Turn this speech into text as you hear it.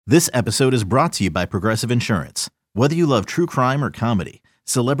This episode is brought to you by Progressive Insurance. Whether you love true crime or comedy,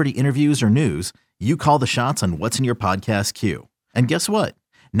 celebrity interviews or news, you call the shots on what's in your podcast queue. And guess what?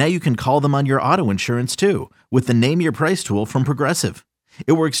 Now you can call them on your auto insurance too with the Name Your Price tool from Progressive.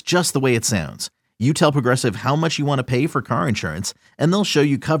 It works just the way it sounds. You tell Progressive how much you want to pay for car insurance, and they'll show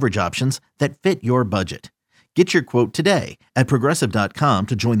you coverage options that fit your budget. Get your quote today at Progressive.com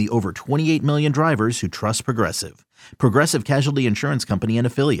to join the over 28 million drivers who trust Progressive. Progressive Casualty Insurance Company and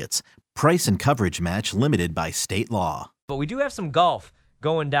Affiliates. Price and coverage match limited by state law. But we do have some golf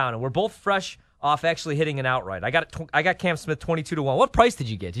going down, and we're both fresh off actually hitting an outright. I got Cam Smith 22-1. What price did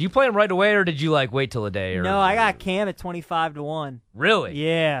you get? Did you play him right away, or did you wait till a day? No, I got Cam at 25-1. Really?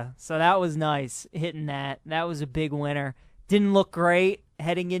 Yeah, so that was nice hitting that. That was a big winner. Didn't look great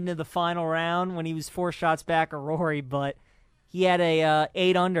heading into the final round when he was 4 shots back of Rory, but he had a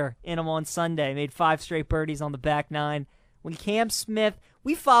 8 under in him on Sunday. Made 5 straight birdies on the back 9. When Cam Smith,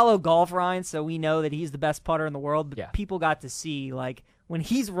 we follow golf, Ryan, so we know that he's the best putter in the world, but people got to see, when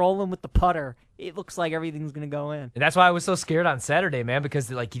he's rolling with the putter, it looks like everything's going to go in. And that's why I was so scared on Saturday, man, because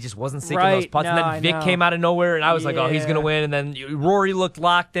he just wasn't sinking right. those putts. No, and then Vic came out of nowhere, and I was like, oh, he's going to win. And then Rory looked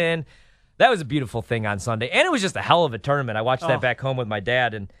locked in. That was a beautiful thing on Sunday. And it was just a hell of a tournament. I watched that back home with my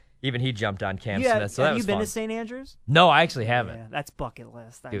dad, and even he jumped on Cam Smith. So that was Have you been fun. to St. Andrews? No, I actually haven't. Yeah, that's bucket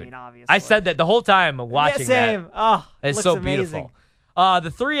list. Dude, I mean, obviously. I said that the whole time watching same. that. Oh, it's looks so amazing. beautiful.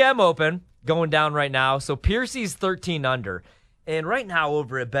 The 3M Open going down right now. So Piercy's 13 under. And right now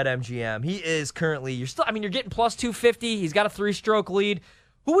over at BetMGM, he is currently, you're getting plus 250. He's got a 3-stroke lead.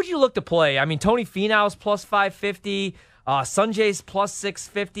 Who would you look to play? I mean, Tony Finau's plus 550. Sungjae's plus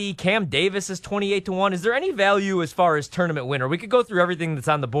 650. Cam Davis is 28-1. Is there any value as far as tournament winner? We could go through everything that's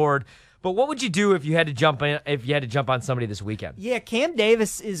on the board, but what would you do if you had to jump on somebody this weekend? Yeah, Cam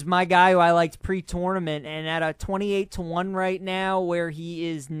Davis is my guy who I liked pre-tournament, and at a 28-1 right now, where he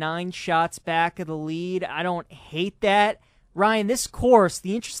is 9 shots back of the lead, I don't hate that. Ryan, this course,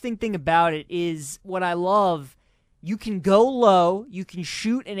 the interesting thing about it is what I love. You can go low, you can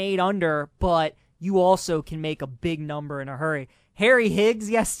shoot an 8 under, but you also can make a big number in a hurry. Harry Higgs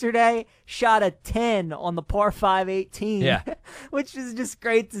yesterday shot a 10 on the par 5 18, which is just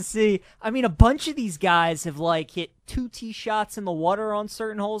great to see. I mean, a bunch of these guys have hit 2 tee shots in the water on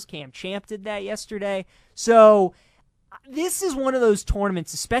certain holes. Cam Champ did that yesterday. So this is one of those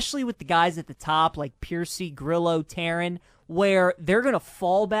tournaments, especially with the guys at the top like Piercy, Grillo, Taryn, where they're going to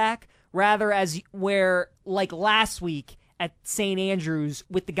fall back rather where last week at St. Andrews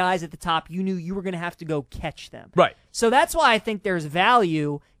with the guys at the top, you knew you were going to have to go catch them. Right. So that's why I think there's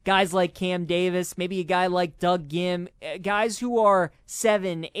value. Guys like Cam Davis, maybe a guy like Doug Gim, guys who are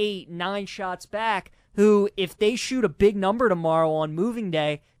 7, 8, 9 shots back, who, if they shoot a big number tomorrow on moving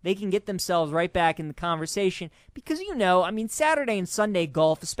day, they can get themselves right back in the conversation. Because, Saturday and Sunday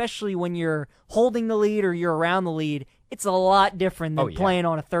golf, especially when you're holding the lead or you're around the lead, it's a lot different than playing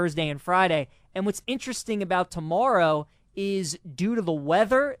on a Thursday and Friday. And what's interesting about tomorrow is due to the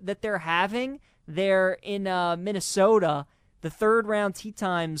weather that they're having there in Minnesota, the third round tee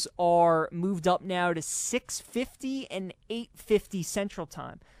times are moved up now to 6:50 and 8:50 Central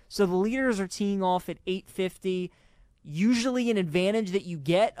Time. So the leaders are teeing off at 8:50. Usually an advantage that you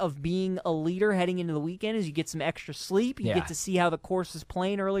get of being a leader heading into the weekend is you get some extra sleep. You get to see how the course is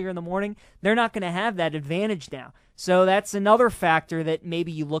playing earlier in the morning. They're not going to have that advantage now. So that's another factor that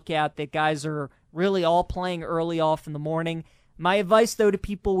maybe you look at, that guys are really all playing early off in the morning. My advice, though, to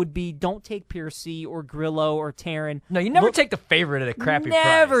people would be don't take Piercy or Grillo or Taryn. No, you never take the favorite at a crappy price.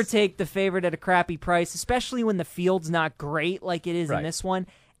 Never take the favorite at a crappy price, especially when the field's not great like it is in this one.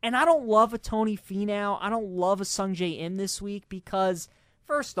 And I don't love a Tony Finau. I don't love a Sungjae Im this week because,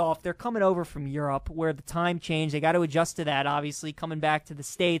 first off, they're coming over from Europe where the time changed. They got to adjust to that, obviously, coming back to the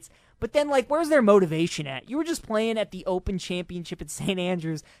States. But then, where's their motivation at? You were just playing at the Open Championship at St.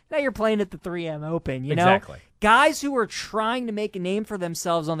 Andrews. Now you're playing at the 3M Open, you know? Exactly. Guys who are trying to make a name for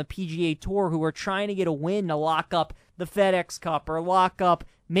themselves on the PGA Tour, who are trying to get a win to lock up the FedEx Cup or lock up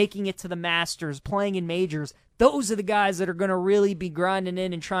making it to the Masters, playing in majors, those are the guys that are going to really be grinding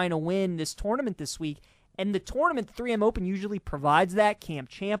in and trying to win this tournament this week. And the tournament, the 3M Open, usually provides that. Cam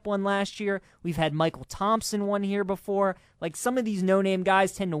Champ won last year. We've had Michael Thompson won here before. Some of these no-name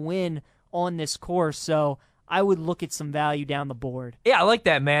guys tend to win on this course, so I would look at some value down the board. Yeah, I like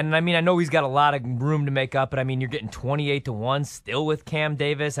that, man. And I know he's got a lot of room to make up, but you're getting 28-1 still with Cam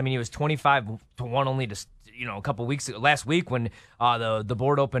Davis. He was 25-1 only a couple weeks ago, last week when the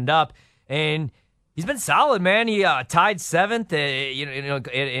board opened up, and he's been solid, man. He tied 7th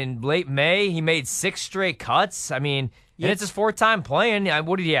in late May. He made 6 straight cuts. And it's his fourth time playing.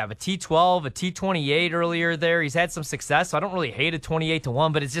 What did he have? A T12, a T28 earlier there. He's had some success, so I don't really hate a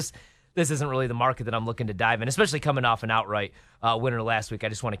 28-1, but it's just this isn't really the market that I'm looking to dive in, especially coming off an outright winner last week. I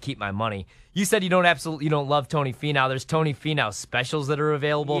just want to keep my money. You said you don't love Tony Finau. There's Tony Finau specials that are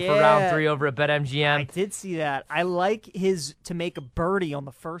available for round 3 over at BetMGM. I did see that. I like his to make a birdie on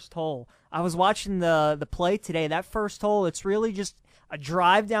the first hole. I was watching the play today. That first hole, it's really just a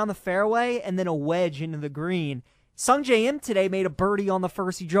drive down the fairway and then a wedge into the green. Sungjae Im today made a birdie on the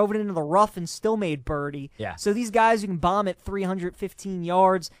first. He drove it into the rough and still made birdie. Yeah. So these guys, you can bomb it 315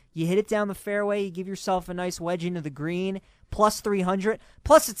 yards. You hit it down the fairway. You give yourself a nice wedge into the green, plus 300.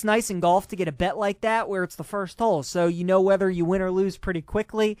 Plus, it's nice in golf to get a bet like that where it's the first hole. So you know whether you win or lose pretty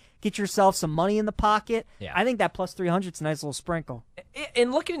quickly. Get yourself some money in the pocket. Yeah. I think that plus 300 is a nice little sprinkle.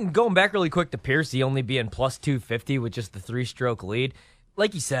 And going back really quick to Piercy only being plus 250 with just the 3-stroke lead.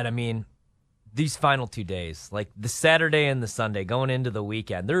 Like you said, I mean, these final 2 days, like the Saturday and the Sunday going into the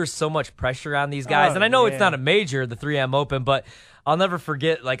weekend, there is so much pressure on these guys. And I know it's not a major, the 3M Open, but I'll never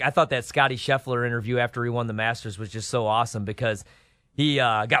forget, like, I thought that Scotty Scheffler interview after he won the Masters was just so awesome because he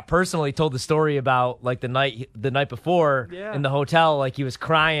got personally told the story about, like, the night before in the hotel, like, he was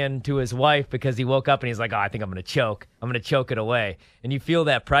crying to his wife because he woke up and he's like, oh, I think I'm going to choke. I'm going to choke it away. And you feel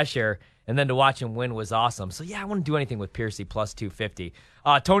that pressure. And then to watch him win was awesome. So, yeah, I wouldn't do anything with Piercy plus 250.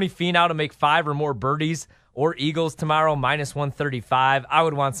 Tony Finau to make 5 or more birdies or eagles tomorrow, minus 135. I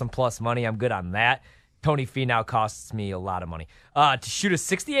would want some plus money. I'm good on that. Tony Finau costs me a lot of money. To shoot a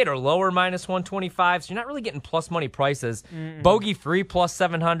 68 or lower, minus 125. So you're not really getting plus money prices. Bogey free, plus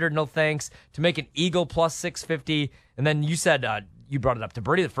 700. No thanks. To make an eagle, plus 650. And then you said you brought it up to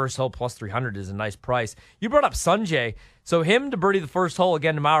birdie the first hole, plus 300 is a nice price. You brought up Sungjae. So him to birdie the first hole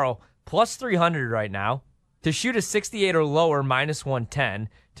again tomorrow, plus 300 right now. To shoot a 68 or lower, minus 110.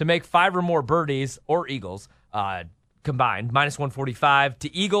 To make 5 or more birdies or eagles combined, minus 145.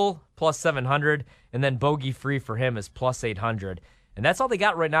 To eagle, plus 700. And then bogey free for him is plus 800. And that's all they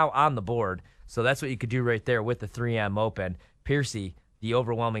got right now on the board. So that's what you could do right there with the 3M Open. Piercy, the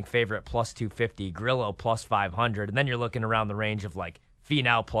overwhelming favorite, plus 250. Grillo, plus 500. And then you're looking around the range of like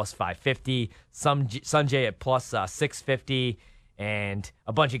Finau, plus 550. Sungjae at plus 650. And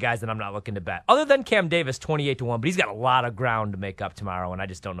a bunch of guys that I'm not looking to bet. Other than Cam Davis, 28-1, but he's got a lot of ground to make up tomorrow, and I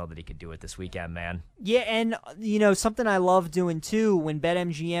just don't know that he could do it this weekend, man. Yeah, and, something I love doing, too, when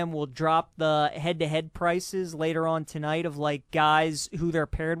BetMGM will drop the head-to-head prices later on tonight of, like, guys who they're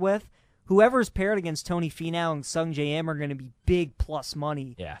paired with, whoever's paired against Tony Finau and Sungjae Im are going to be big plus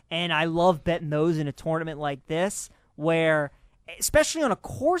money. Yeah. And I love betting those in a tournament like this where, especially on a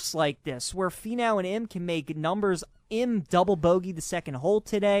course like this, where Finau and Im can make numbers. Im double bogeyed the second hole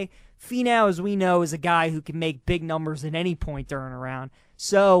today. Finau, as we know, is a guy who can make big numbers at any point during a round.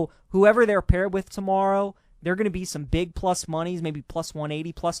 So whoever they're paired with tomorrow, they're going to be some big plus monies, maybe plus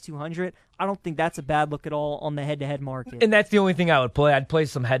 180, plus 200. I don't think that's a bad look at all on the head-to-head market. And that's the only thing I would play. I'd play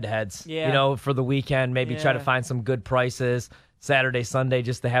some head-to-heads, yeah. For the weekend, maybe try to find some good prices Saturday, Sunday,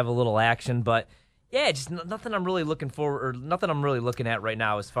 just to have a little action. But, yeah, just nothing I'm really looking for or nothing I'm really looking at right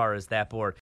now as far as that board.